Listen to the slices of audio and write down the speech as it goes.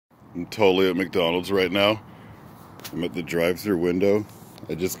I'm totally at McDonald's right now. I'm at the drive-thru window.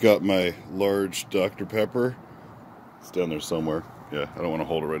 I just got my large Dr. Pepper. It's down there somewhere. Yeah, I don't want to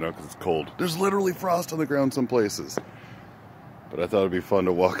hold it right now because it's cold. There's literally frost on the ground some places. But I thought it'd be fun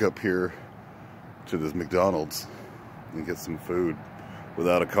to walk up here to this McDonald's and get some food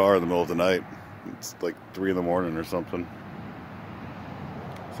without a car in the middle of the night. It's like 3 in the morning or something.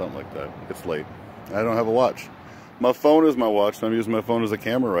 Something like that. It's late. I don't have a watch. My phone is my watch, and I'm using my phone as a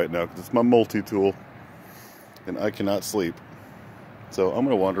camera right now because it's my multi-tool. And I cannot sleep. So I'm going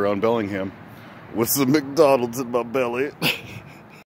to wander around Bellingham with some McDonald's in my belly.